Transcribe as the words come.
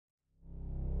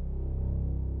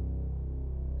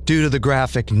Due to the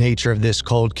graphic nature of this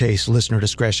cold case, listener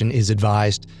discretion is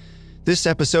advised. This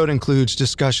episode includes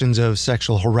discussions of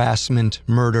sexual harassment,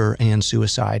 murder, and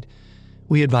suicide.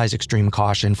 We advise extreme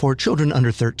caution for children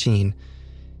under 13.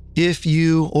 If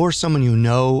you or someone you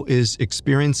know is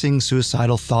experiencing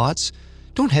suicidal thoughts,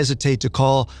 don't hesitate to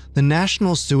call the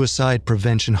National Suicide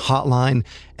Prevention Hotline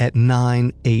at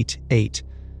 988.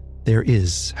 There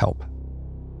is help.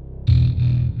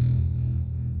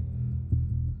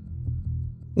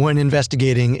 When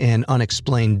investigating an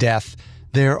unexplained death,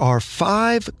 there are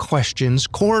 5 questions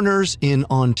coroners in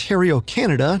Ontario,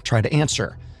 Canada try to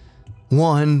answer.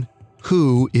 1.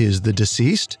 Who is the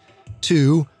deceased?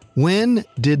 2. When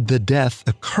did the death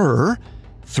occur?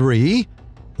 3.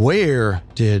 Where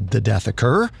did the death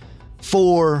occur?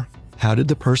 4. How did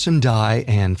the person die?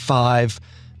 And 5.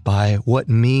 By what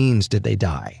means did they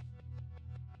die?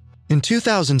 In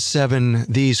 2007,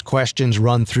 these questions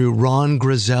run through Ron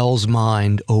Grozelle's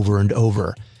mind over and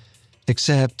over.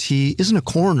 Except he isn't a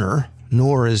coroner,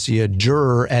 nor is he a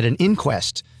juror at an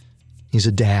inquest. He's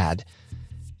a dad.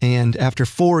 And after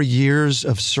 4 years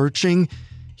of searching,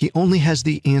 he only has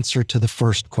the answer to the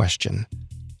first question.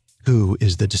 Who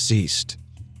is the deceased?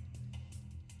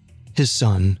 His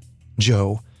son,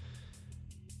 Joe.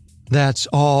 That's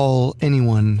all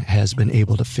anyone has been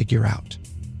able to figure out.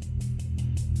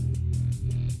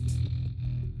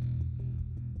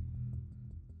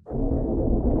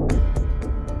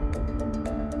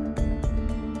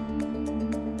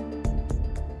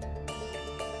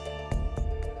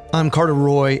 I'm Carter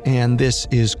Roy, and this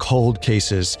is Cold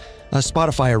Cases, a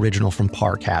Spotify original from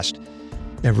Parcast.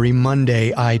 Every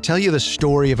Monday, I tell you the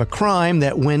story of a crime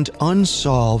that went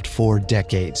unsolved for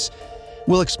decades.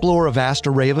 We'll explore a vast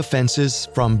array of offenses,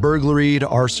 from burglary to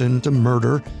arson to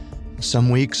murder. Some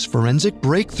weeks, forensic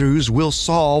breakthroughs will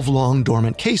solve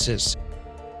long-dormant cases.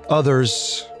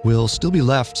 Others will still be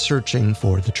left searching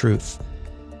for the truth.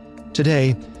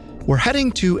 Today, we're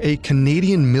heading to a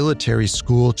Canadian military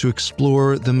school to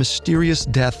explore the mysterious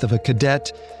death of a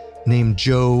cadet named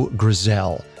Joe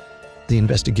Grozelle. The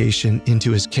investigation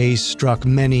into his case struck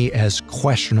many as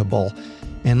questionable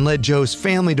and led Joe's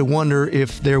family to wonder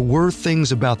if there were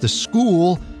things about the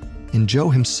school and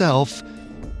Joe himself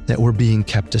that were being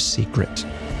kept a secret.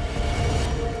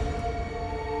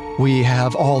 We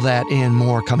have all that and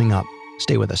more coming up.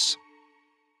 Stay with us.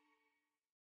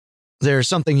 There's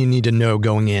something you need to know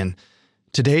going in.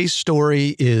 Today's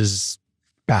story is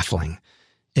baffling.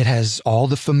 It has all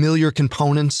the familiar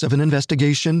components of an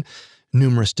investigation,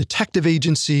 numerous detective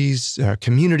agencies, a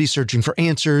community searching for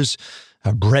answers,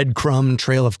 a breadcrumb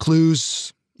trail of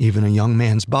clues, even a young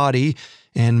man's body,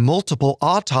 and multiple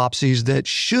autopsies that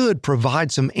should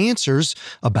provide some answers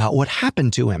about what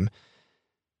happened to him.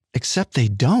 Except they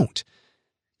don't.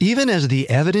 Even as the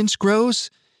evidence grows,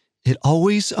 it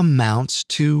always amounts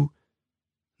to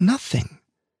nothing,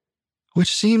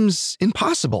 which seems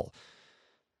impossible.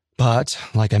 But,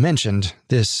 like I mentioned,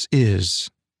 this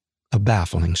is a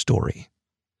baffling story.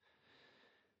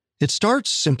 It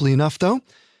starts simply enough, though,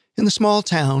 in the small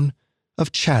town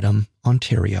of Chatham,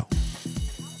 Ontario.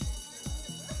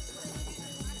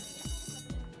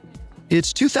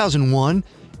 It's 2001,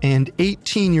 and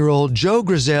 18-year-old Joe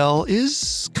Grozelle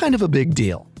is kind of a big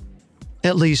deal,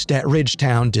 at least at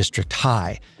Ridgetown District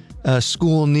High, a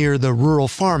school near the rural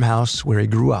farmhouse where he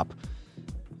grew up.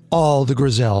 All the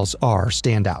Grozelles are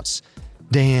standouts.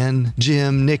 Dan,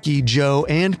 Jim, Nikki, Joe,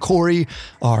 and Corey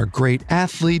are great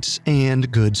athletes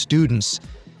and good students.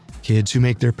 Kids who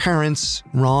make their parents,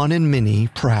 Ron and Minnie,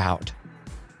 proud.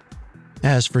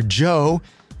 As for Joe,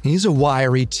 he's a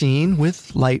wiry teen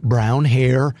with light brown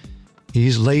hair.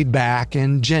 He's laid back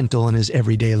and gentle in his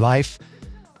everyday life,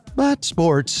 but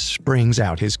sports brings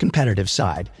out his competitive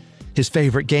side. His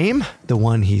favorite game, the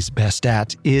one he's best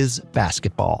at, is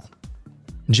basketball.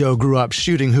 Joe grew up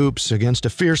shooting hoops against a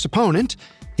fierce opponent,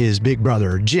 his big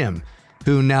brother, Jim,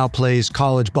 who now plays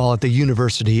college ball at the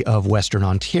University of Western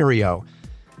Ontario.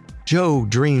 Joe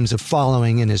dreams of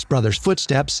following in his brother's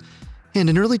footsteps, and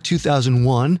in early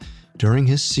 2001, during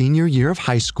his senior year of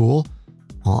high school,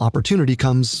 opportunity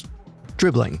comes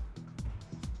dribbling.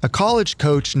 A college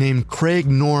coach named Craig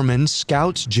Norman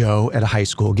scouts Joe at a high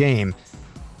school game.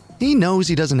 He knows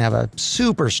he doesn't have a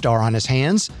superstar on his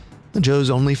hands. Joe's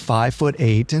only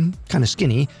 5'8" and kind of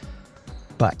skinny.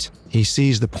 But he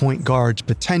sees the point guard's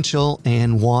potential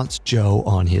and wants Joe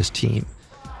on his team.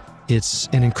 It's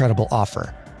an incredible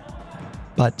offer.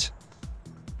 But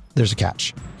there's a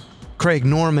catch. Craig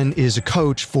Norman is a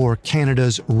coach for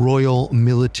Canada's Royal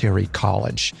Military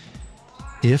College.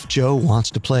 If Joe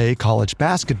wants to play college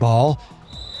basketball,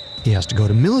 he has to go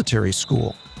to military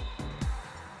school.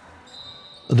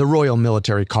 The Royal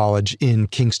Military College in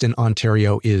Kingston,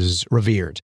 Ontario is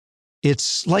revered.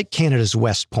 It's like Canada's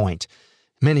West Point.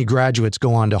 Many graduates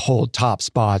go on to hold top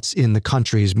spots in the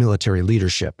country's military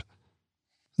leadership.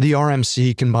 The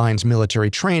RMC combines military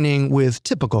training with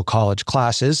typical college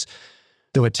classes.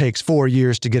 Though it takes 4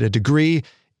 years to get a degree,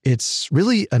 it's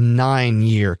really a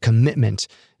 9-year commitment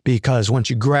because once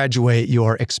you graduate,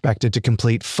 you're expected to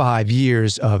complete 5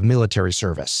 years of military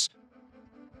service.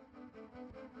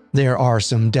 There are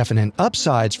some definite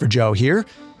upsides for Joe here.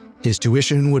 His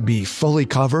tuition would be fully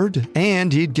covered,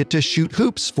 and he'd get to shoot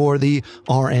hoops for the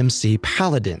RMC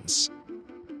Paladins.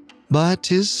 But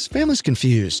his family's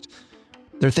confused.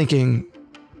 They're thinking,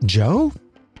 Joe?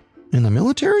 In the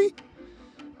military?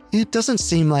 It doesn't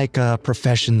seem like a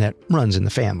profession that runs in the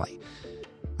family.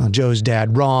 Joe's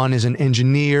dad, Ron, is an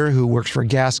engineer who works for a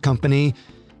gas company.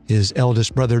 His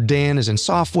eldest brother, Dan, is in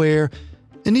software.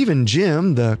 And even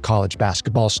Jim, the college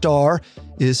basketball star,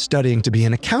 is studying to be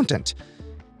an accountant.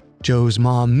 Joe's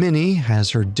mom, Minnie, has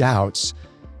her doubts,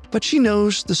 but she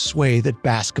knows the sway that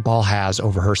basketball has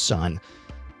over her son.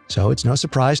 So it's no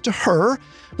surprise to her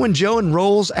when Joe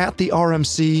enrolls at the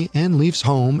RMC and leaves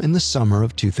home in the summer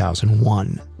of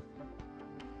 2001.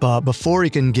 But before he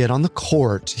can get on the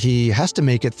court, he has to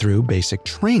make it through basic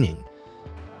training.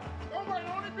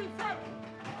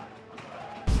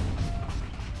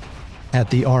 At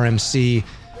the RMC,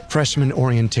 freshman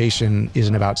orientation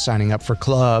isn't about signing up for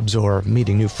clubs or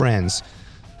meeting new friends.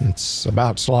 It's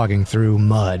about slogging through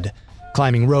mud,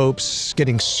 climbing ropes,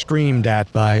 getting screamed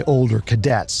at by older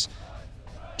cadets.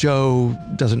 Joe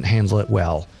doesn't handle it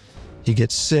well. He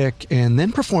gets sick and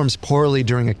then performs poorly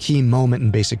during a key moment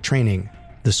in basic training,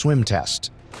 the swim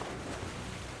test.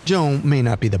 Joe may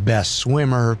not be the best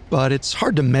swimmer, but it's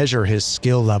hard to measure his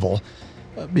skill level.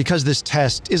 Because this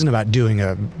test isn't about doing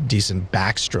a decent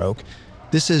backstroke,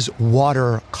 this is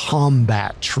water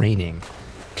combat training.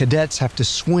 Cadets have to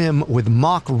swim with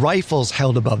mock rifles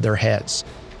held above their heads.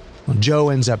 Joe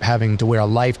ends up having to wear a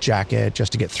life jacket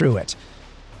just to get through it.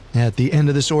 At the end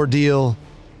of this ordeal,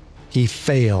 he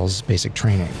fails basic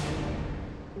training.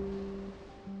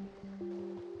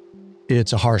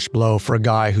 It's a harsh blow for a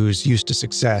guy who's used to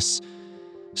success.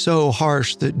 So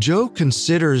harsh that Joe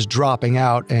considers dropping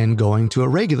out and going to a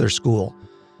regular school.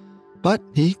 But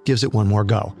he gives it one more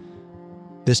go.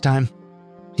 This time,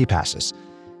 he passes.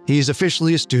 He's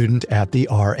officially a student at the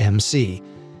RMC.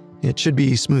 It should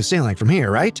be smooth sailing from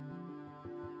here, right?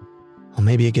 Well,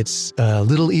 maybe it gets a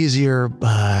little easier,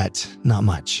 but not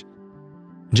much.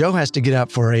 Joe has to get up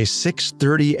for a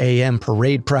 6:30 a.m.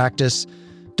 parade practice,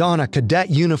 don a cadet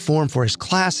uniform for his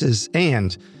classes,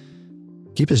 and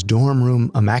keep his dorm room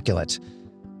immaculate.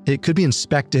 It could be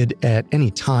inspected at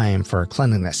any time for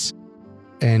cleanliness.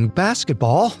 And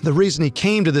basketball, the reason he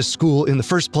came to this school in the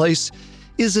first place,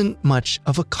 isn't much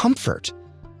of a comfort.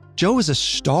 Joe was a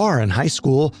star in high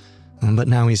school, but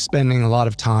now he's spending a lot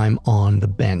of time on the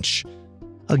bench.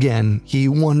 Again, he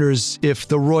wonders if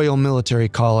the Royal Military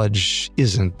College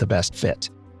isn't the best fit.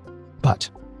 But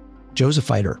Joe's a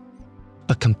fighter,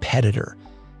 a competitor,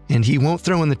 and he won't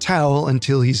throw in the towel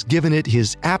until he's given it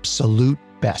his absolute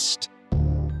best.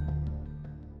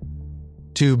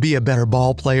 To be a better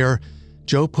ball player,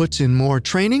 Joe puts in more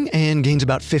training and gains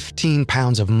about 15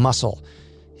 pounds of muscle.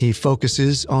 He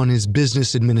focuses on his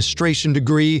business administration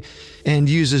degree and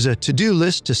uses a to-do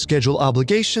list to schedule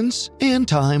obligations and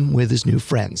time with his new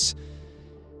friends.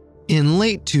 In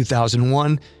late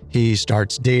 2001, he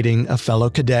starts dating a fellow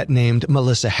cadet named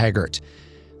Melissa Haggart.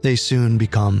 They soon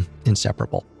become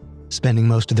inseparable, spending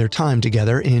most of their time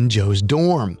together in Joe's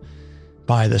dorm.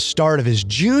 By the start of his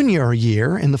junior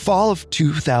year, in the fall of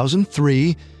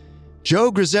 2003,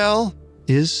 Joe Grozelle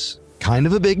is kind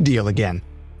of a big deal again.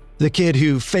 The kid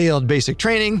who failed basic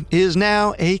training is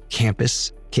now a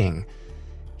campus king.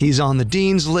 He's on the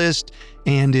dean's list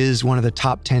and is one of the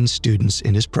top 10 students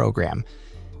in his program.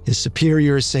 His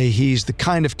superiors say he's the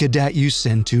kind of cadet you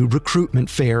send to recruitment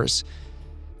fairs,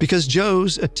 because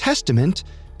Joe's a testament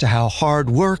to how hard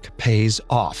work pays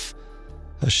off.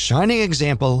 A shining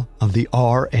example of the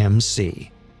RMC.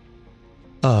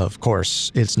 Of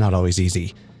course, it's not always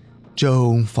easy.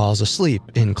 Joe falls asleep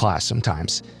in class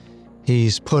sometimes.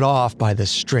 He's put off by the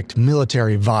strict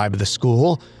military vibe of the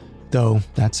school, though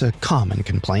that's a common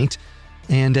complaint.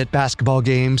 And at basketball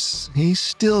games, he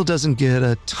still doesn't get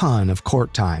a ton of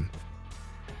court time.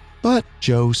 But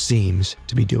Joe seems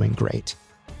to be doing great.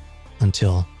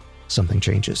 Until something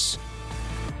changes.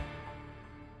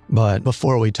 But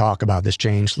before we talk about this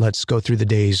change, let's go through the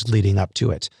days leading up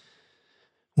to it,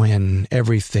 when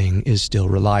everything is still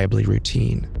reliably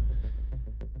routine.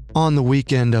 On the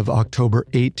weekend of October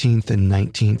 18th and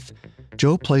 19th,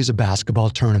 Joe plays a basketball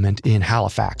tournament in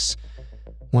Halifax.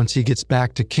 Once he gets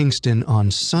back to Kingston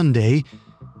on Sunday,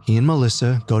 he and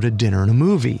Melissa go to dinner and a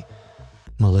movie.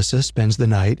 Melissa spends the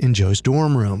night in Joe's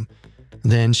dorm room.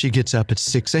 Then she gets up at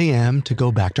 6 a.m. to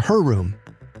go back to her room.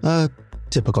 A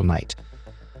typical night.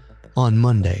 On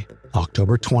Monday,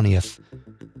 October 20th,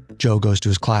 Joe goes to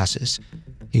his classes.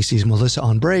 He sees Melissa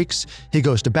on breaks. He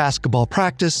goes to basketball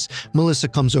practice. Melissa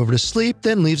comes over to sleep,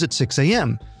 then leaves at 6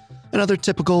 a.m. Another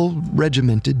typical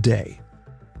regimented day.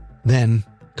 Then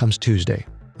comes Tuesday,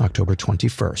 October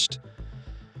 21st.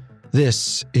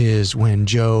 This is when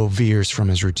Joe veers from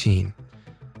his routine.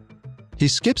 He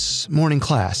skips morning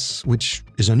class, which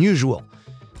is unusual.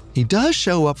 He does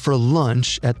show up for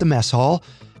lunch at the mess hall,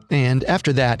 and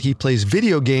after that, he plays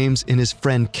video games in his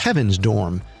friend Kevin's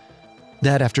dorm.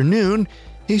 That afternoon,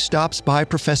 he stops by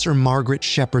Professor Margaret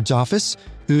Shepard's office,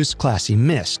 whose class he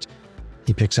missed.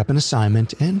 He picks up an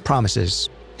assignment and promises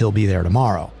he'll be there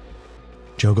tomorrow.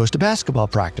 Joe goes to basketball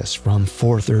practice from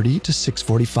 4:30 to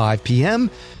 6:45 p.m.,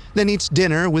 then eats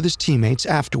dinner with his teammates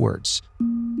afterwards.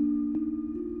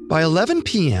 By 11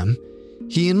 p.m.,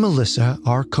 he and Melissa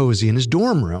are cozy in his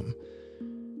dorm room.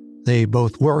 They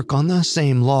both work on the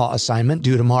same law assignment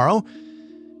due tomorrow.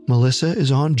 Melissa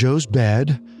is on Joe's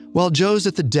bed, while Joe's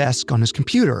at the desk on his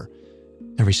computer.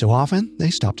 Every so often, they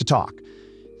stop to talk.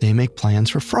 They make plans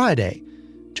for Friday,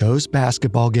 Joe's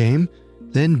basketball game,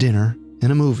 then dinner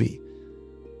and a movie.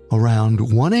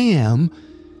 Around 1 a.m.,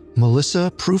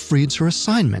 Melissa proofreads her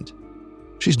assignment.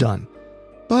 She's done,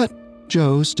 but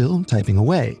Joe's still typing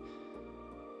away.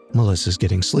 Melissa's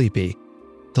getting sleepy.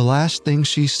 The last thing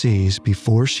she sees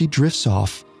before she drifts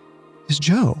off is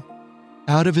Joe,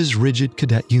 out of his rigid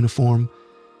cadet uniform,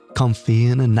 comfy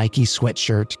in a Nike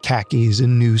sweatshirt, khakis,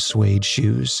 and new suede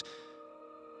shoes,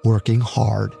 working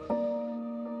hard.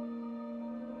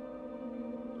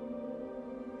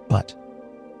 But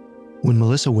when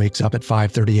Melissa wakes up at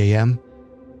 5:30 a.m.,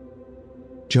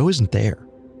 Joe isn't there.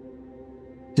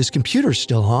 His computer's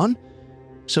still on,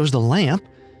 so's the lamp.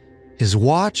 His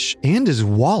watch and his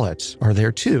wallet are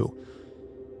there too.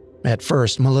 At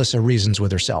first, Melissa reasons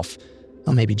with herself.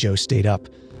 Well, maybe Joe stayed up.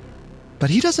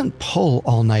 But he doesn't pull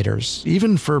all-nighters,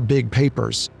 even for big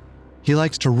papers. He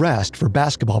likes to rest for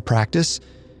basketball practice,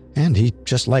 and he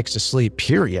just likes to sleep,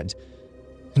 period.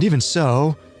 And even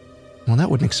so, well, that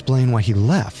wouldn't explain why he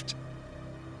left.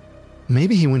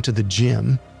 Maybe he went to the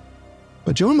gym,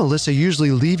 but Joe and Melissa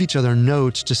usually leave each other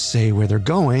notes to say where they're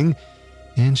going,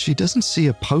 and she doesn't see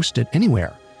a post-it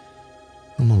anywhere.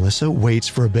 Well, Melissa waits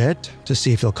for a bit to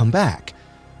see if he'll come back.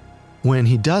 When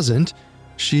he doesn't,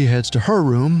 she heads to her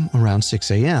room around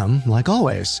 6 a.m., like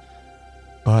always.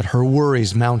 But her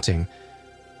worry's mounting.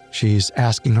 She's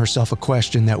asking herself a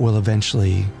question that will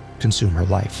eventually consume her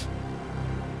life.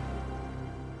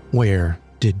 Where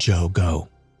did Joe go?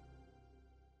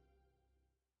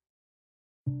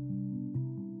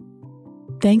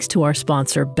 Thanks to our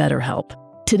sponsor, BetterHelp.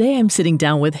 Today I'm sitting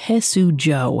down with Jesus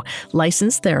Joe,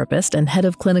 licensed therapist and head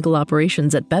of clinical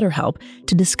operations at BetterHelp,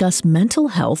 to discuss mental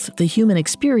health, the human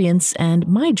experience, and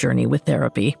my journey with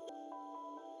therapy.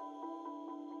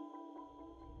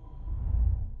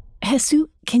 Jesus,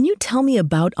 can you tell me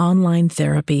about online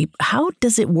therapy? How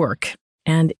does it work?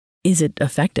 And is it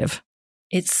effective?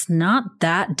 It's not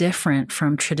that different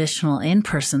from traditional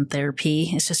in-person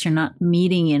therapy. It's just you're not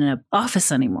meeting in an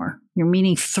office anymore. You're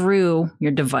meeting through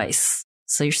your device.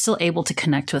 So you're still able to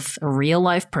connect with a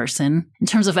real-life person. In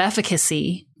terms of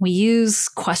efficacy, we use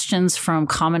questions from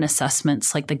common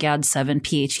assessments like the GAD-7,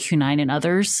 PHQ-9, and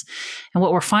others. And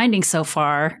what we're finding so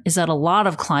far is that a lot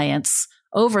of clients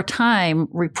over time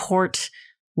report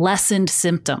lessened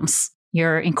symptoms.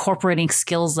 You're incorporating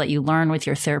skills that you learn with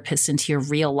your therapist into your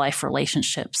real life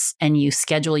relationships, and you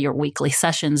schedule your weekly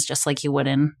sessions just like you would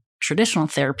in traditional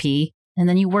therapy. And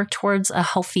then you work towards a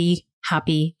healthy,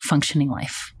 happy, functioning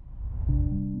life.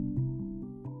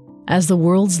 As the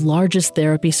world's largest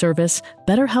therapy service,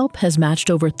 BetterHelp has matched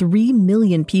over 3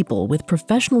 million people with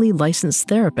professionally licensed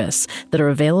therapists that are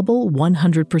available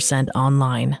 100%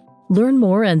 online. Learn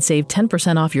more and save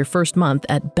 10% off your first month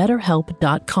at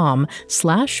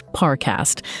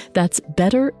betterhelp.com/parcast. That's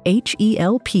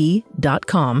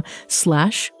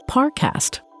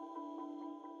betterhelp.com/parcast.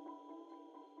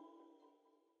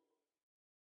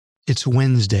 It's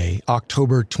Wednesday,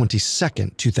 October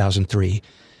 22nd, 2003,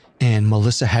 and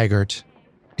Melissa Haggart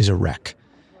is a wreck.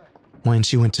 When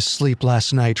she went to sleep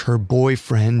last night, her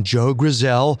boyfriend, Joe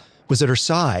Grozelle, was at her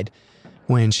side.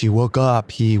 When she woke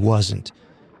up, he wasn't.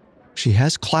 She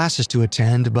has classes to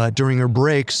attend, but during her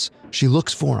breaks, she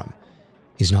looks for him.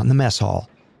 He's not in the mess hall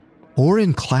or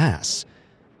in class.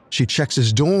 She checks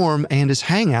his dorm and his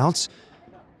hangouts,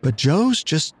 But Joe's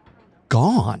just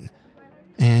gone,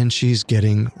 and she's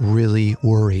getting really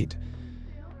worried.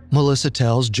 Melissa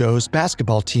tells Joe's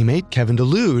basketball teammate, Kevin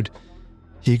DeLude.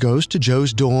 He goes to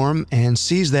Joe's dorm and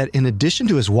sees that in addition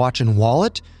to his watch and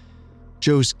wallet,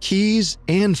 Joe's keys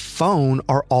and phone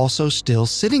are also still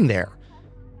sitting there,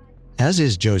 as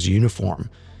is Joe's uniform,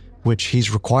 which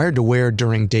he's required to wear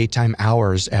during daytime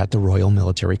hours at the Royal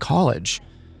Military College.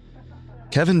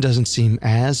 Kevin doesn't seem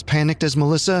as panicked as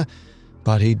Melissa,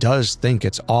 but he does think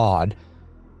it's odd.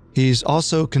 He's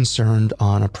also concerned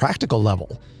on a practical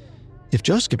level. If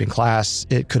Joe's skipping class,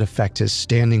 it could affect his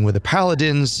standing with the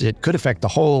Paladins. It could affect the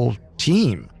whole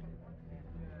team.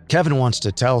 Kevin wants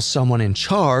to tell someone in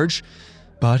charge,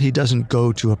 but he doesn't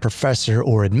go to a professor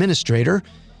or administrator.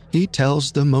 He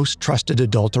tells the most trusted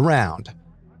adult around,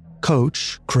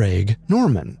 Coach Craig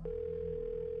Norman.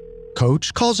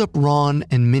 Coach calls up Ron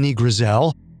and Minnie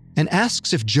Grozelle and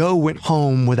asks if Joe went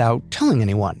home without telling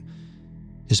anyone.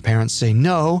 His parents say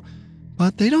no,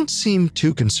 but they don't seem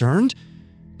too concerned.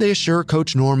 They assure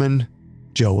Coach Norman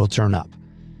Joe will turn up.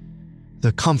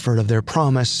 The comfort of their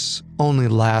promise only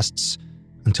lasts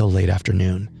until late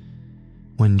afternoon,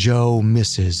 when Joe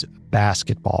misses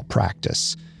basketball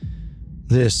practice.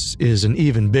 This is an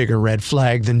even bigger red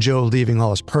flag than Joe leaving all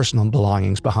his personal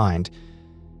belongings behind.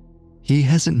 He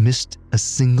hasn't missed a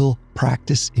single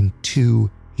practice in 2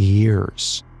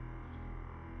 years.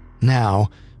 Now,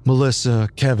 Melissa,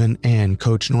 Kevin, and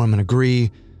Coach Norman agree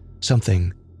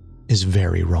something is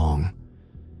very wrong.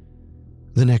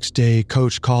 The next day,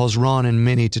 Coach calls Ron and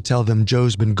Minnie to tell them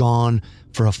Joe's been gone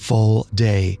for a full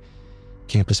day.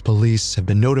 Campus police have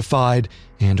been notified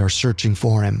and are searching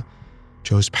for him.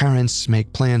 Joe's parents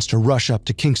make plans to rush up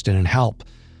to Kingston and help.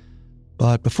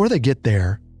 But before they get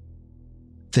there,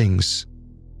 things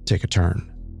take a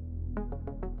turn.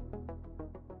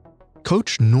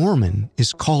 Coach Norman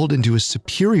is called into his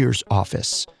superior's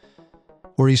office,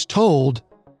 where he's told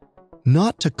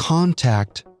not to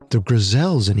contact the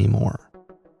Grozelles anymore.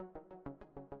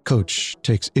 Coach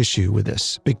takes issue with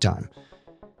this big time.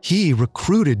 He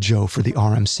recruited Joe for the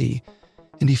RMC,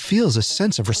 and he feels a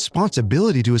sense of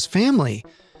responsibility to his family.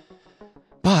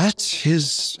 But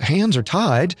his hands are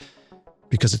tied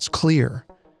because it's clear.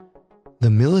 The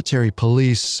military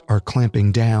police are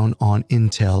clamping down on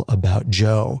intel about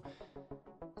Joe,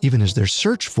 even as their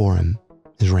search for him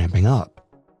is ramping up.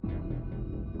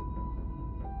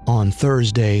 On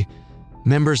Thursday,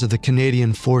 members of the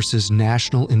Canadian Forces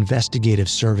National Investigative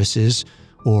Services,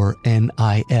 or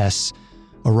NIS,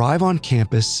 arrive on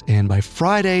campus, and by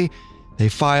Friday, they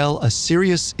file a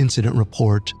serious incident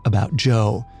report about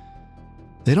Joe.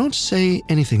 They don't say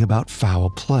anything about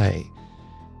foul play.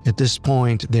 At this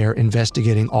point, they're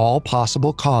investigating all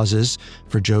possible causes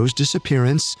for Joe's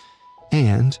disappearance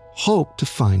and hope to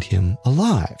find him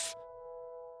alive.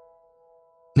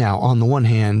 Now, on the one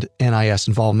hand, NIS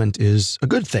involvement is a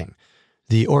good thing.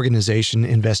 The organization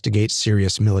investigates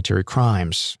serious military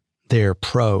crimes. They're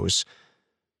pros.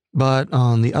 But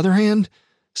on the other hand,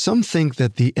 some think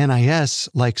that the NIS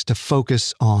likes to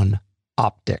focus on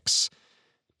optics,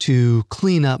 to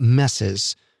clean up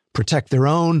messes, protect their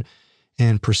own,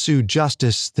 and pursue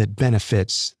justice that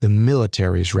benefits the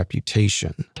military's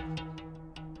reputation.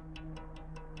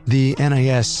 The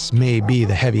NIS may be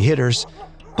the heavy hitters,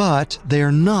 but they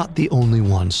are not the only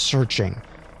ones searching.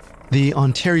 The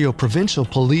Ontario Provincial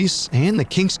Police and the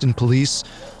Kingston Police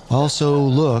also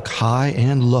look high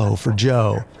and low for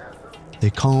Joe. They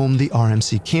comb the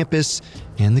RMC campus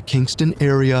and the Kingston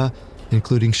area,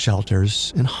 including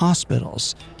shelters and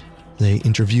hospitals. They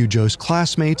interview Joe's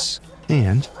classmates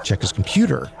and check his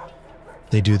computer.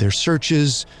 They do their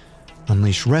searches,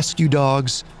 unleash rescue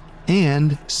dogs,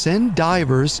 and send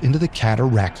divers into the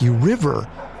Cataraqui River,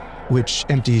 which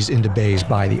empties into bays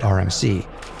by the RMC.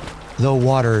 The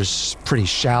water's pretty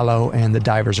shallow and the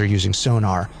divers are using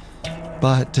sonar.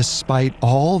 But despite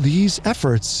all these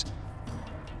efforts,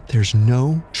 there's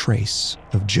no trace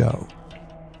of Joe.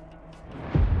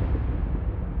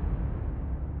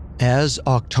 As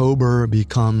October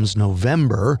becomes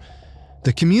November,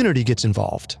 the community gets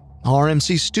involved.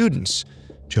 RMC students,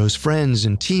 Joe's friends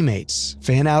and teammates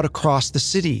fan out across the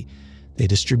city. They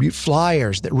distribute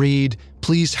flyers that read,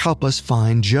 "Please help us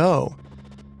find Joe."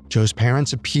 Joe's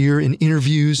parents appear in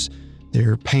interviews,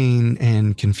 their pain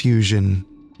and confusion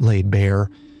laid bare.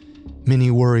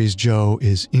 Minnie worries Joe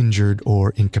is injured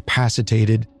or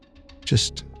incapacitated,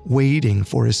 just waiting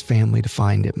for his family to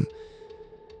find him.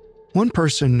 One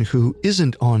person who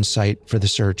isn't on site for the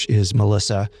search is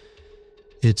Melissa.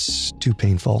 It's too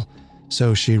painful,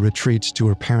 so she retreats to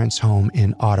her parents' home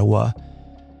in Ottawa.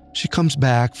 She comes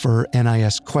back for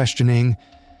NIS questioning,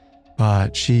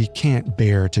 but she can't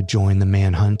bear to join the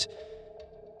manhunt.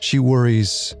 She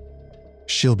worries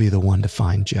she'll be the one to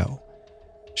find Joe.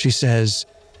 She says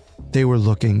they were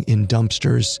looking in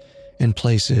dumpsters and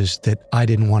places that I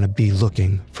didn't want to be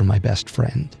looking for my best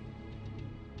friend.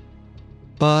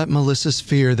 But Melissa's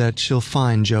fear that she'll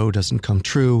find Joe doesn't come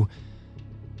true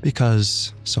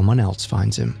because someone else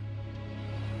finds him.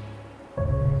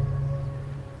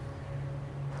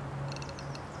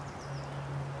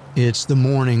 It's the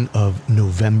morning of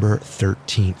November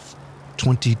 13th,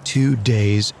 22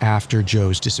 days after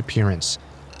Joe's disappearance.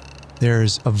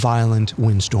 There's a violent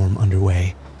windstorm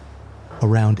underway.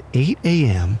 Around 8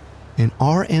 a.m., an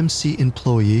RMC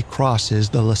employee crosses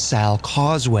the LaSalle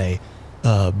Causeway,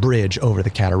 a bridge over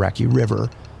the Cataraqui River.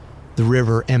 The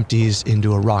river empties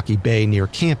into a rocky bay near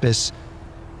campus,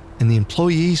 and the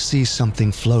employee sees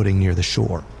something floating near the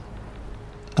shore.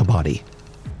 A body.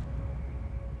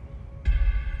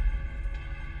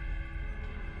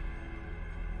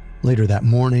 Later that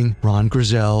morning, Ron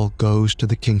Grozelle goes to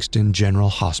the Kingston General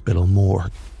Hospital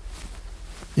morgue.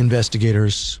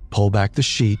 Investigators pull back the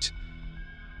sheet,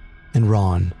 and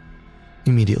Ron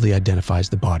immediately identifies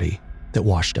the body that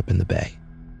washed up in the bay.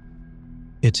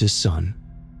 It's his son,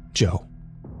 Joe.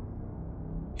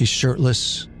 He's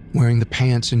shirtless, wearing the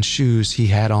pants and shoes he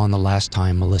had on the last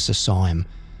time Melissa saw him.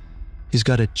 He's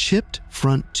got a chipped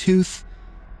front tooth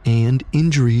and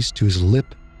injuries to his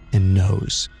lip and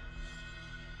nose.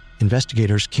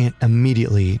 Investigators can't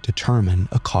immediately determine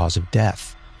a cause of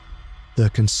death. The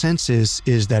consensus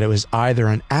is that it was either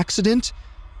an accident,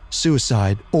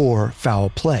 suicide, or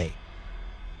foul play,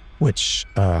 which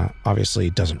obviously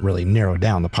doesn't really narrow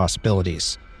down the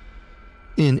possibilities.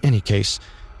 In any case,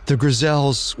 the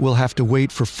Grozelles will have to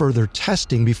wait for further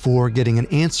testing before getting an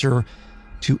answer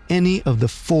to any of the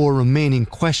 4 remaining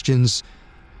questions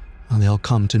they'll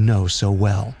come to know so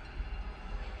well.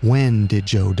 When did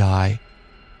Joe die?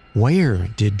 Where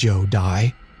did Joe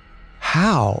die?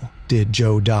 How did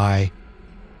Joe die?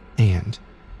 And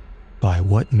by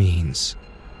what means?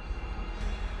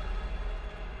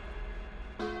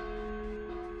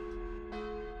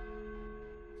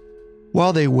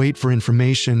 While they wait for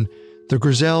information, the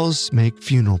Grozelles make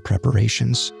funeral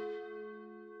preparations.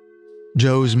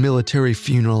 Joe's military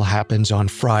funeral happens on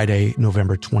Friday,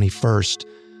 November 21st,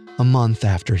 a month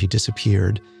after he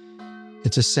disappeared.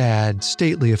 It's a sad,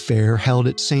 stately affair held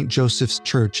at St. Joseph's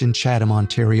Church in Chatham,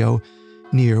 Ontario,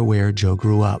 near where Joe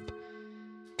grew up.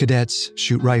 Cadets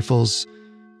shoot rifles,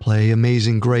 play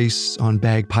Amazing Grace on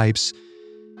bagpipes,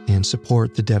 and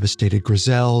support the devastated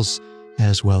Grozelles,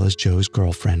 as well as Joe's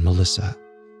girlfriend, Melissa.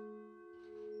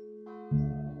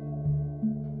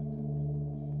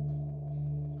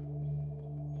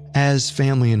 As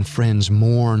family and friends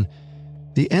mourn,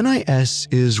 the NIS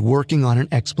is working on an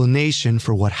explanation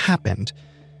for what happened.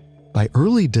 By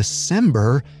early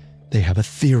December, they have a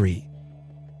theory.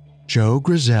 Joe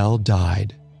Grozelle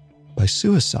died by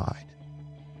suicide.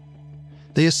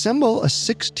 They assemble a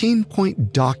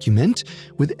 16-point document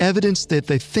with evidence that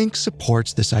they think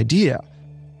supports this idea.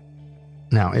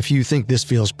 Now, if you think this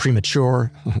feels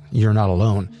premature, you're not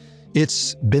alone.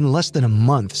 It's been less than a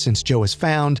month since Joe was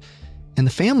found, and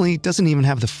the family doesn't even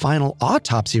have the final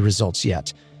autopsy results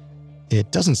yet. It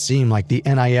doesn't seem like the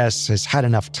NIS has had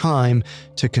enough time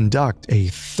to conduct a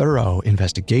thorough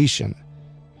investigation,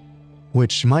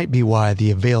 which might be why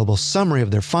the available summary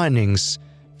of their findings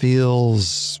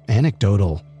feels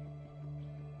anecdotal.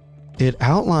 It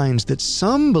outlines that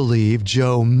some believe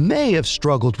Joe may have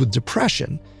struggled with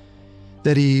depression,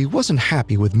 that he wasn't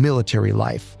happy with military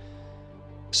life.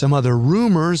 Some other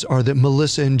rumors are that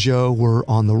Melissa and Joe were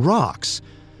on the rocks,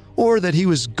 or that he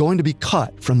was going to be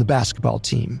cut from the basketball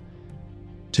team.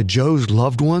 To Joe's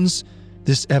loved ones,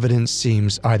 this evidence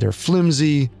seems either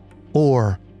flimsy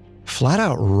or flat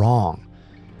out wrong.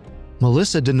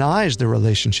 Melissa denies the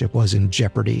relationship was in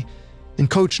jeopardy, and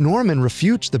Coach Norman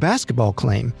refutes the basketball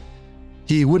claim.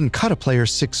 He wouldn't cut a player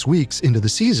 6 weeks into the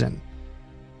season.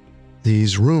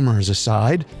 These rumors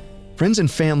aside, friends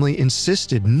and family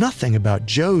insisted nothing about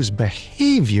Joe's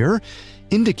behavior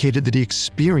indicated that he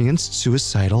experienced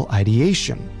suicidal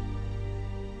ideation.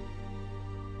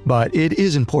 But it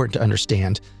is important to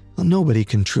understand, nobody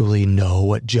can truly know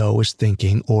what Joe was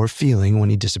thinking or feeling when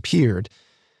he disappeared.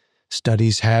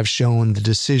 Studies have shown the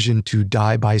decision to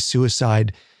die by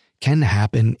suicide can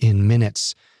happen in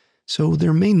minutes, so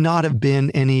there may not have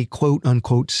been any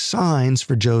quote-unquote signs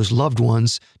for Joe's loved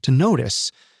ones to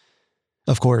notice.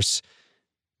 Of course,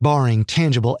 barring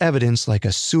tangible evidence like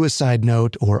a suicide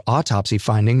note or autopsy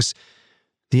findings,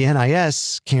 the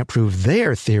NIS can't prove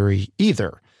their theory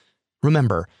either.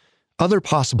 Remember, other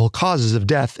possible causes of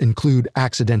death include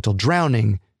accidental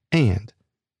drowning and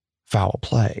foul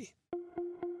play.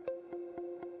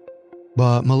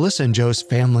 But Melissa and Joe's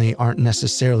family aren't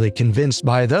necessarily convinced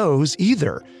by those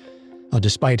either.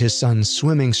 Despite his son's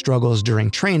swimming struggles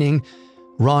during training,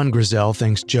 Ron Grozelle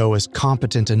thinks Joe is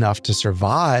competent enough to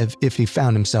survive if he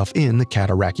found himself in the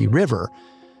Cataraqui River.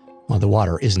 Well, the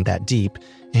water isn't that deep,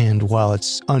 and while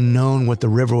it's unknown what the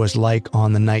river was like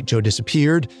on the night Joe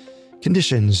disappeared,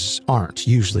 conditions aren't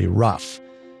usually rough.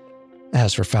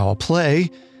 As for foul play,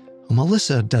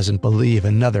 Melissa doesn't believe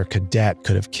another cadet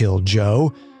could have killed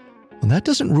Joe. Well, that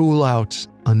doesn't rule out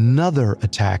another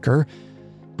attacker,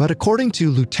 but according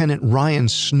to Lieutenant Ryan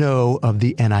Snow of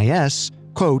the NIS,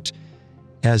 quote,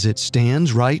 "As it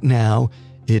stands right now,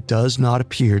 it does not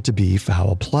appear to be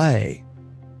foul play."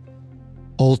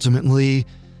 Ultimately,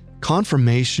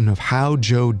 confirmation of how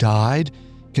Joe died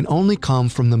can only come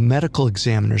from the medical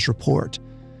examiner's report,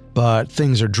 but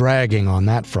things are dragging on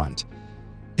that front.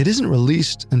 It isn't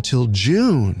released until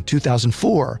June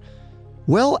 2004,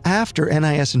 well after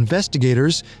NIS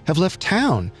investigators have left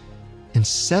town, and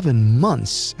 7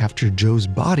 months after Joe's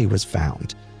body was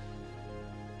found.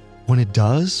 When it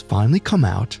does finally come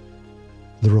out,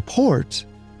 the report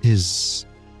is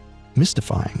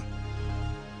mystifying.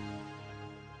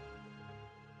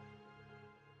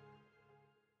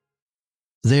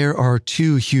 There are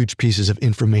 2 huge pieces of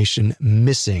information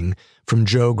missing from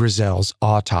Joe Grozelle's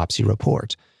autopsy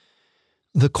report.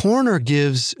 The coroner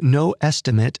gives no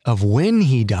estimate of when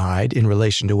he died in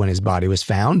relation to when his body was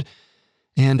found,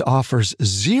 and offers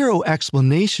 0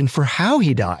 explanation for how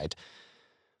he died.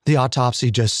 The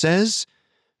autopsy just says,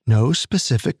 no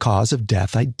specific cause of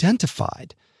death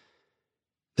identified.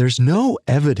 There's no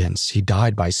evidence he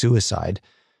died by suicide.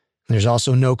 There's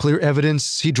also no clear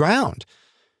evidence he drowned.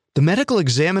 The medical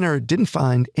examiner didn't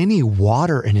find any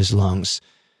water in his lungs.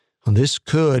 This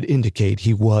could indicate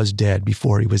he was dead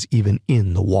before he was even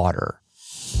in the water.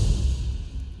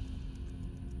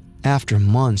 After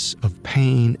months of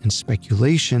pain and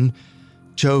speculation,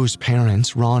 Joe's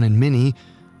parents, Ron and Minnie,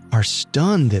 are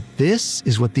stunned that this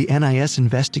is what the NIS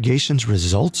investigation's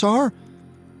results are.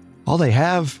 All they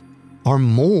have are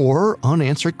more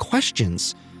unanswered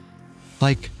questions.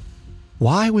 Like,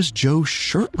 why was Joe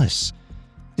shirtless?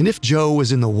 And if Joe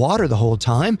was in the water the whole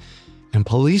time, and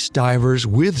police divers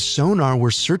with sonar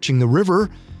were searching the river,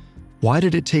 why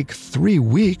did it take 3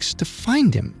 weeks to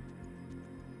find him?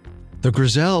 The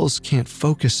Grozelles can't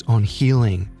focus on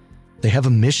healing. They have a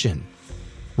mission.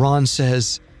 Ron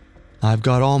says, "I've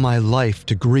got all my life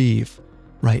to grieve.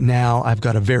 Right now, I've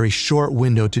got a very short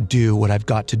window to do what I've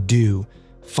got to do,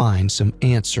 find some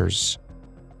answers."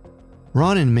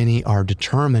 Ron and Minnie are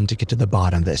determined to get to the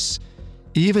bottom of this,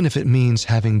 even if it means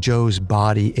having Joe's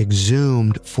body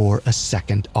exhumed for a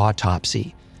second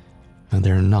autopsy. And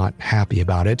they're not happy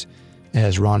about it.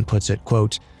 As Ron puts it,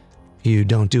 quote, "You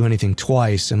don't do anything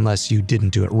twice unless you didn't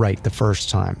do it right the first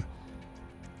time."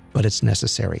 But it's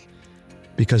necessary,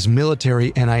 because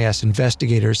military NIS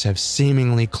investigators have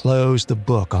seemingly closed the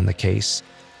book on the case.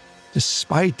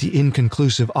 Despite the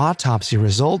inconclusive autopsy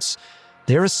results,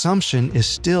 their assumption is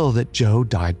still that Joe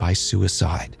died by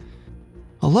suicide.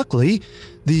 Luckily,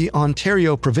 the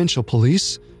Ontario Provincial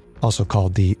Police, also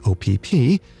called the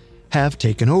OPP, have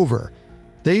taken over.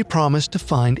 They promise to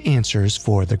find answers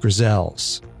for the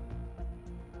Grozelles.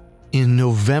 In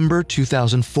November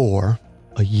 2004,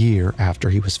 a year after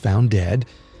he was found dead,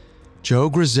 Joe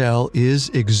Grozelle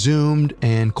is exhumed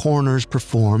and coroners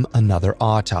perform another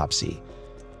autopsy.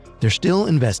 They're still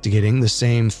investigating the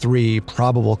same 3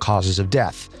 probable causes of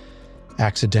death: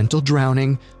 accidental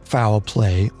drowning, foul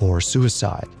play, or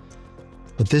suicide.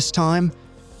 But this time,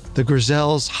 the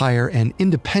Grozelles hire an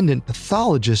independent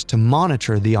pathologist to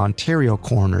monitor the Ontario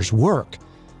coroner's work.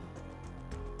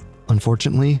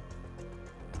 Unfortunately,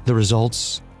 the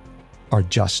results are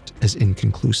just as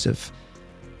inconclusive.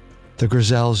 The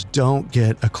Grozelles don't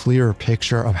get a clearer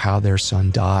picture of how their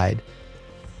son died.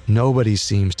 Nobody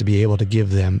seems to be able to give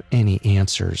them any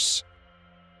answers.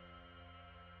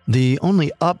 The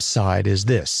only upside is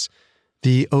this: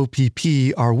 the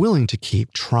OPP are willing to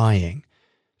keep trying.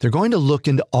 They're going to look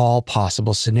into all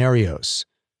possible scenarios,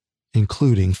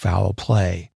 including foul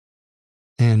play.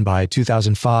 And by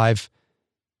 2005,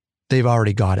 they've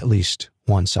already got at least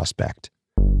one suspect.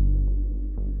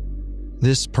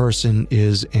 This person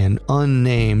is an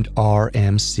unnamed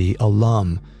RMC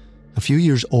alum, a few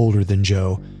years older than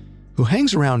Joe, who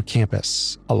hangs around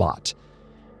campus a lot.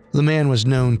 The man was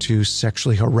known to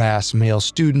sexually harass male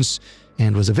students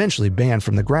and was eventually banned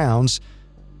from the grounds,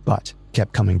 but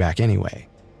kept coming back anyway.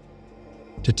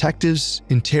 Detectives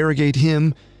interrogate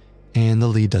him, and the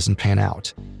lead doesn't pan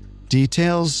out.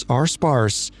 Details are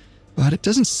sparse, But it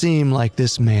doesn't seem like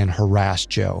this man harassed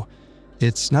Joe.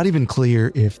 It's not even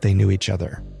clear if they knew each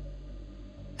other.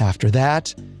 After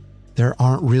that, there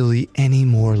aren't really any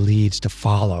more leads to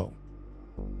follow.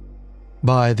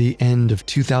 By the end of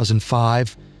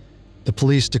 2005, the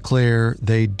police declare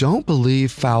they don't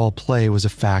believe foul play was a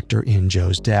factor in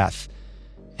Joe's death,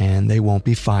 and they won't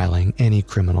be filing any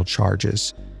criminal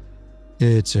charges.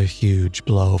 It's a huge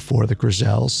blow for the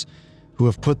Grozelles, who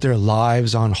have put their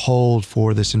lives on hold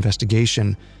for this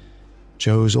investigation.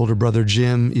 Joe's older brother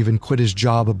Jim even quit his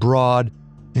job abroad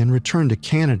and returned to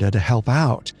Canada to help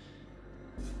out.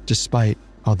 Despite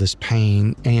all this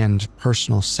pain and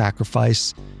personal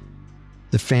sacrifice,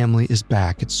 the family is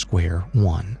back at square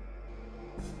one.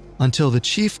 Until the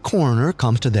chief coroner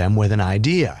comes to them with an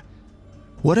idea.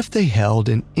 What if they held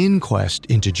an inquest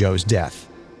into Joe's death?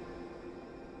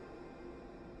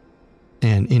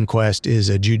 An inquest is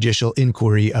a judicial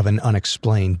inquiry of an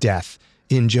unexplained death.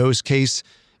 In Joe's case,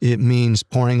 it means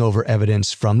poring over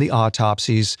evidence from the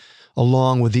autopsies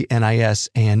along with the NIS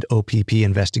and OPP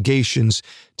investigations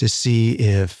to see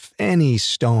if any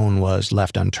stone was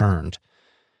left unturned.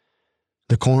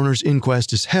 The coroner's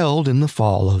inquest is held in the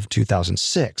fall of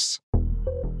 2006.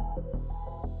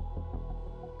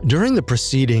 During the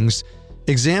proceedings,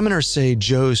 examiners say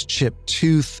Joe's chipped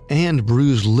tooth and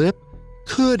bruised lip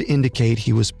could indicate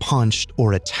he was punched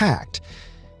or attacked,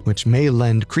 which may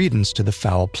lend credence to the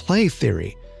foul play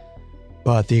theory.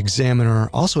 But the examiner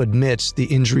also admits the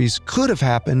injuries could have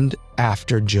happened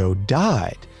after Joe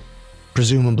died,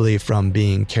 presumably from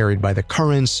being carried by the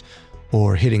currents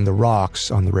or hitting the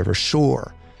rocks on the river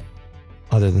shore.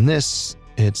 Other than this,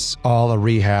 it's all a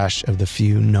rehash of the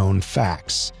few known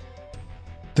facts.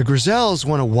 The Grozelles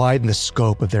want to widen the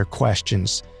scope of their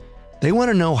questions. They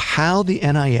want to know how the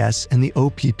NIS and the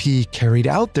OPP carried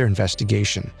out their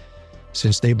investigation,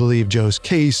 since they believe Joe's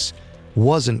case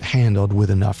wasn't handled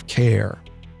with enough care.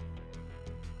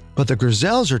 But the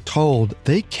Grozelles are told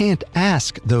they can't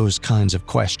ask those kinds of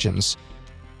questions,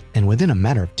 and within a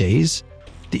matter of days,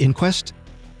 the inquest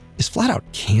is flat out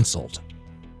canceled.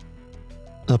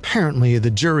 Apparently,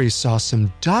 the jury saw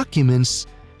some documents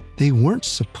they weren't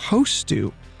supposed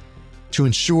to. To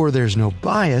ensure there's no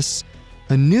bias,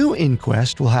 a new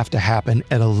inquest will have to happen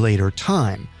at a later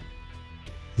time.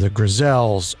 The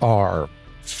Grozelles are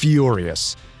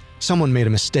furious. Someone made a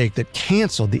mistake that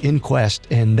canceled the inquest,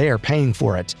 and they are paying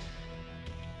for it.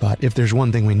 But if there's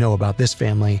one thing we know about this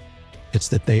family, it's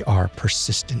that they are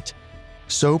persistent.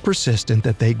 So persistent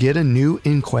that they get a new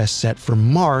inquest set for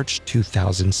March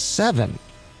 2007.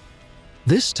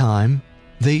 This time,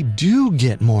 they do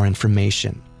get more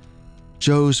information.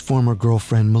 Joe's former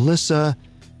girlfriend, Melissa,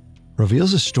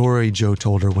 reveals a story Joe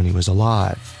told her when he was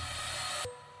alive.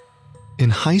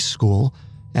 In high school,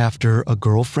 after a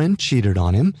girlfriend cheated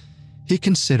on him, he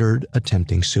considered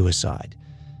attempting suicide.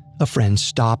 A friend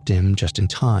stopped him just in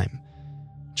time.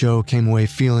 Joe came away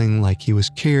feeling like he was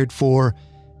cared for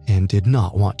and did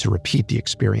not want to repeat the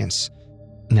experience.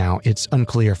 Now, it's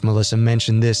unclear if Melissa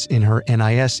mentioned this in her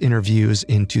NIS interviews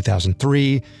in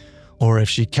 2003 or if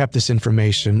she kept this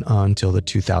information until the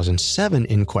 2007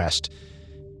 inquest.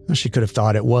 She could have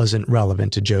thought it wasn't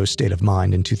relevant to Joe's state of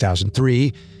mind in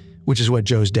 2003, which is what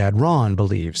Joe's dad Ron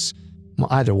believes. Well,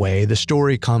 either way, the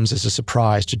story comes as a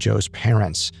surprise to Joe's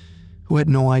parents, who had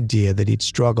no idea that he'd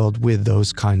struggled with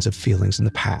those kinds of feelings in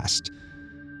the past.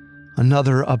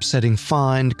 Another upsetting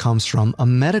find comes from a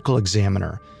medical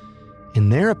examiner. In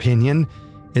their opinion,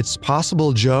 it's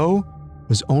possible Joe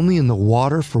was only in the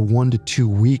water for 1 to 2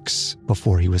 weeks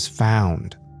before he was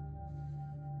found.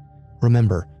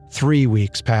 Remember, 3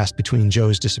 weeks passed between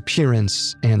Joe's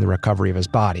disappearance and the recovery of his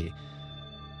body.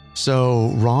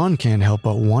 So Ron can't help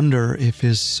but wonder if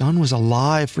his son was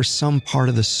alive for some part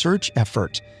of the search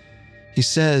effort. He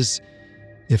says,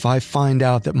 "If I find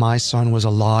out that my son was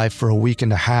alive for a week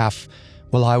and a half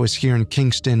while I was here in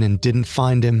Kingston and didn't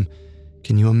find him,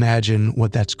 can you imagine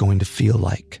what that's going to feel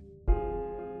like?"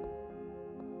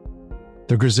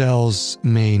 The Grozelles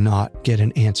may not get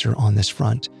an answer on this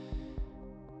front,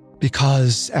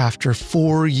 because after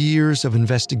 4 years of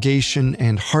investigation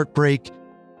and heartbreak,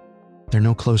 they're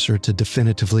no closer to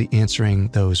definitively answering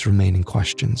those remaining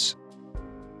questions.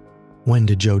 When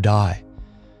did Joe die?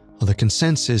 Well, the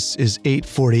consensus is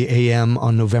 8:40 a.m.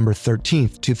 on November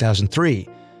 13th, 2003,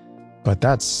 but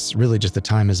that's really just the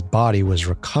time his body was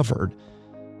recovered.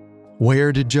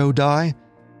 Where did Joe die?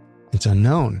 It's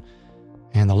unknown,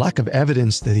 and the lack of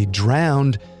evidence that he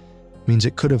drowned means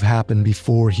it could have happened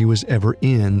before he was ever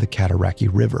in the Cataraqui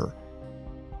River.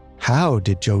 How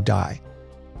did Joe die?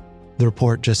 The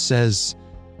report just says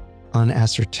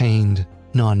unascertained,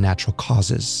 non-natural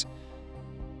causes.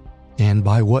 And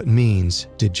by what means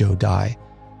did Joe die?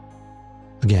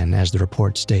 Again, as the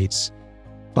report states,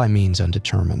 by means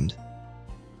undetermined.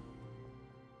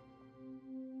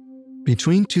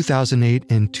 Between 2008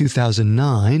 and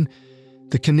 2009,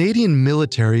 the Canadian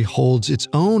military holds its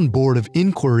own board of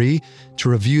inquiry to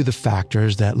review the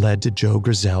factors that led to Joe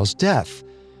Grozelle's death.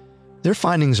 Their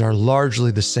findings are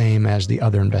largely the same as the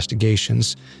other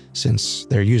investigations, since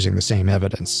they're using the same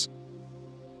evidence.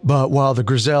 But while the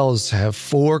Grozelles have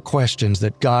 4 questions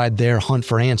that guide their hunt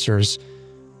for answers,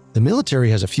 the military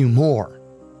has a few more.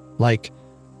 Like,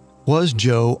 was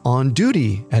Joe on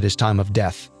duty at his time of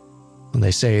death? And they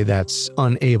say that's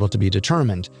unable to be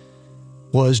determined.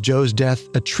 Was Joe's death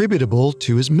attributable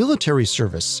to his military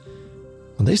service?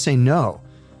 Well, they say no.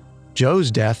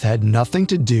 Joe's death had nothing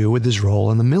to do with his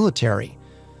role in the military.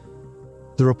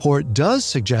 The report does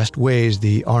suggest ways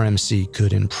the RMC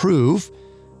could improve,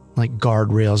 like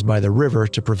guardrails by the river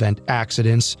to prevent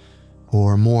accidents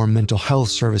or more mental health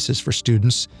services for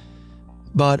students.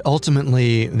 But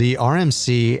ultimately, the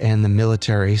RMC and the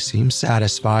military seem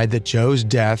satisfied that Joe's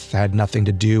death had nothing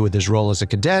to do with his role as a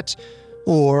cadet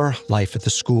or life at the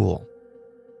school.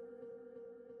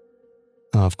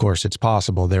 Of course, it's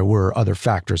possible there were other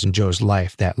factors in Joe's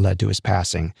life that led to his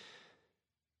passing.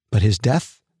 But his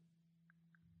death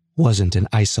wasn't an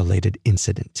isolated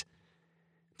incident.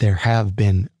 There have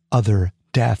been other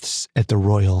deaths at the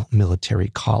Royal Military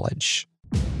College.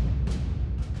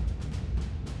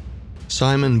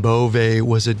 Simon Beauvais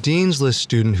was a Dean's List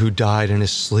student who died in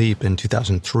his sleep in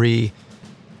 2003.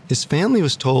 His family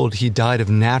was told he died of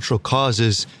natural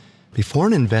causes before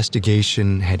an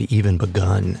investigation had even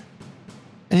begun.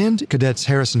 And cadets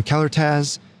Harrison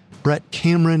Kellertaz, Brett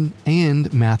Cameron,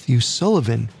 and Matthew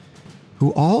Sullivan,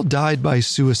 who all died by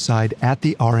suicide at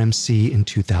the RMC in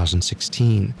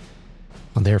 2016.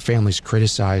 Their families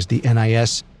criticized the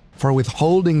NIS for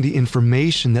withholding the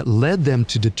information that led them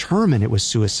to determine it was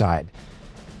suicide.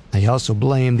 They also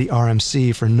blamed the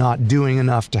RMC for not doing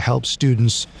enough to help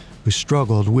students who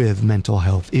struggled with mental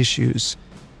health issues.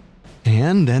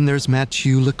 And then there's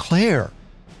Mathieu Leclerc,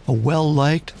 a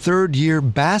well-liked third-year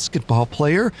basketball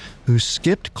player who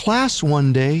skipped class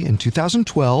one day in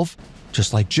 2012,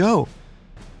 just like Joe,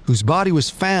 whose body was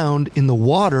found in the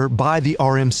water by the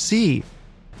RMC,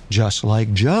 just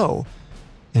like Joe,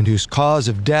 and whose cause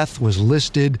of death was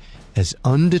listed as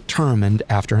undetermined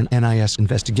after an NIS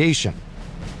investigation,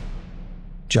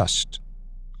 just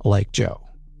like Joe.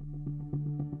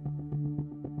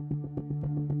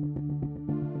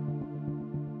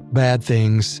 Bad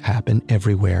things happen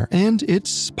everywhere, and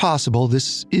it's possible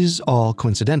this is all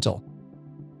coincidental.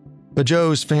 But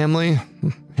Joe's family,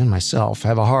 and myself,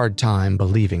 have a hard time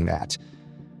believing that.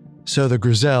 So the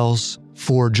Grozelles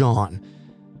forge on.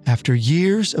 After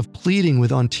years of pleading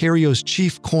with Ontario's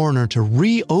chief coroner to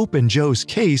reopen Joe's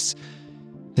case,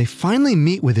 they finally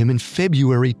meet with him in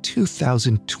February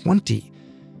 2020.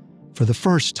 For the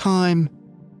first time,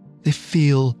 they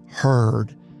feel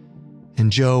heard,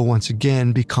 and Joe once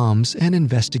again becomes an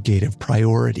investigative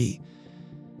priority.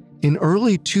 In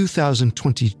early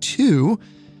 2022,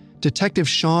 Detective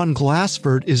Sean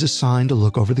Glassford is assigned to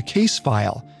look over the case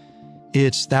file.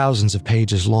 It's thousands of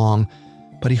pages long,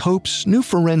 but he hopes new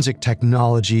forensic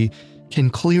technology can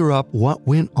clear up what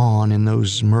went on in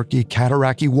those murky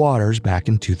Cataraqui waters back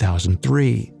in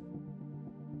 2003.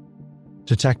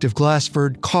 Detective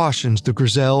Glassford cautions the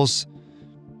Grozelles.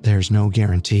 There's no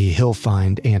guarantee he'll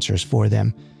find answers for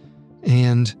them.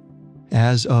 And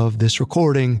as of this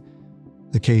recording,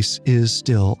 the case is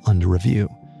still under review.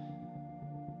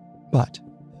 But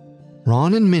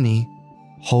Ron and Minnie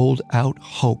hold out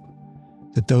hope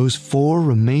that those 4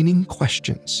 remaining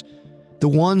questions, the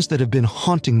ones that have been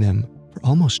haunting them for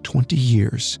almost 20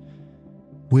 years,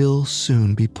 will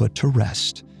soon be put to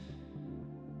rest.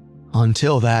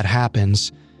 Until that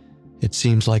happens, it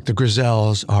seems like the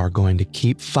Grozelles are going to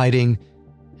keep fighting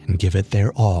and give it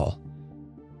their all.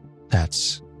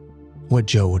 That's what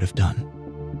Joe would have done.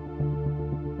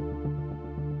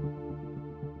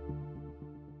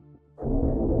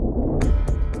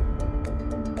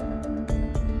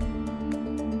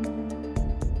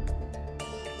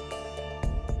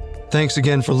 Thanks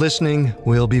again for listening.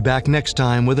 We'll be back next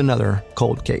time with another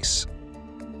cold case.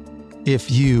 If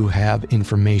you have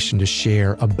information to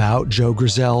share about Joe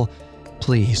Grozelle,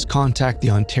 please contact the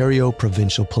Ontario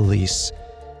Provincial Police.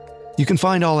 You can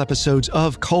find all episodes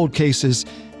of Cold Cases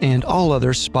and all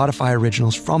other Spotify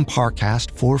originals from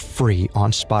Parcast for free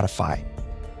on Spotify.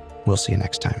 We'll see you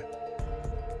next time.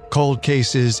 Cold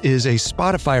Cases is a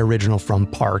Spotify original from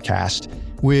Parcast,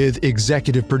 with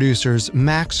executive producers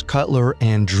Max Cutler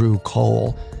and Drew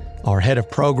Cole. Our head of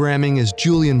programming is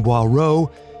Julian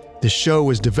Boireau, The show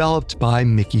was developed by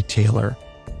Mickey Taylor.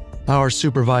 Our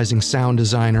supervising sound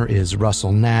designer is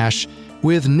Russell Nash,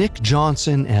 with Nick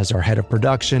Johnson as our head of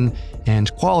production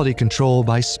and quality control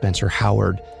by Spencer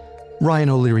Howard. Ryan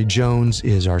O'Leary Jones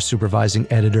is our supervising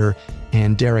editor,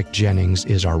 and Derek Jennings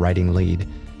is our writing lead.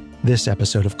 This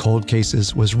episode of Cold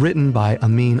Cases was written by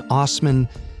Amin Osman,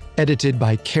 edited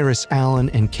by Karis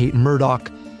Allen and Kate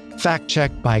Murdoch,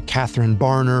 fact-checked by Catherine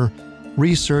Barner,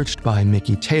 researched by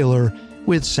Mickey Taylor,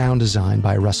 with sound design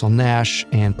by Russell Nash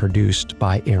and produced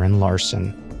by Aaron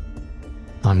Larson.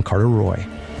 I'm Carter Roy.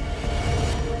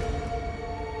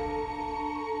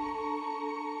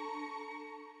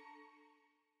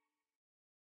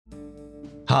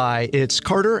 Hi, it's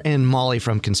Carter and Molly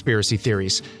from Conspiracy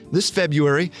Theories. This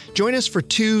February, join us for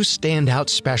two standout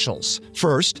specials.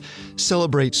 First,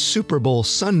 celebrate Super Bowl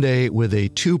Sunday with a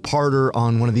two-parter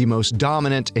on one of the most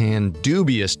dominant and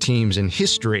dubious teams in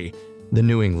history, the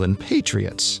New England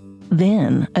Patriots.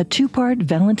 Then, a two-part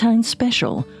Valentine's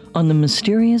special on the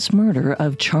mysterious murder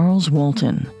of Charles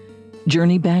Walton.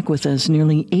 Journey back with us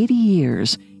nearly 80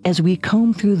 years as we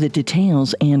comb through the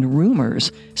details and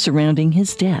rumors surrounding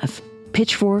his death.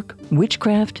 Pitchfork,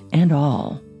 witchcraft, and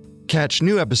all. Catch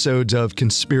new episodes of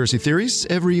Conspiracy Theories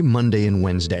every Monday and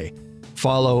Wednesday.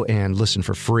 Follow and listen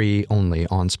for free only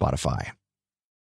on Spotify.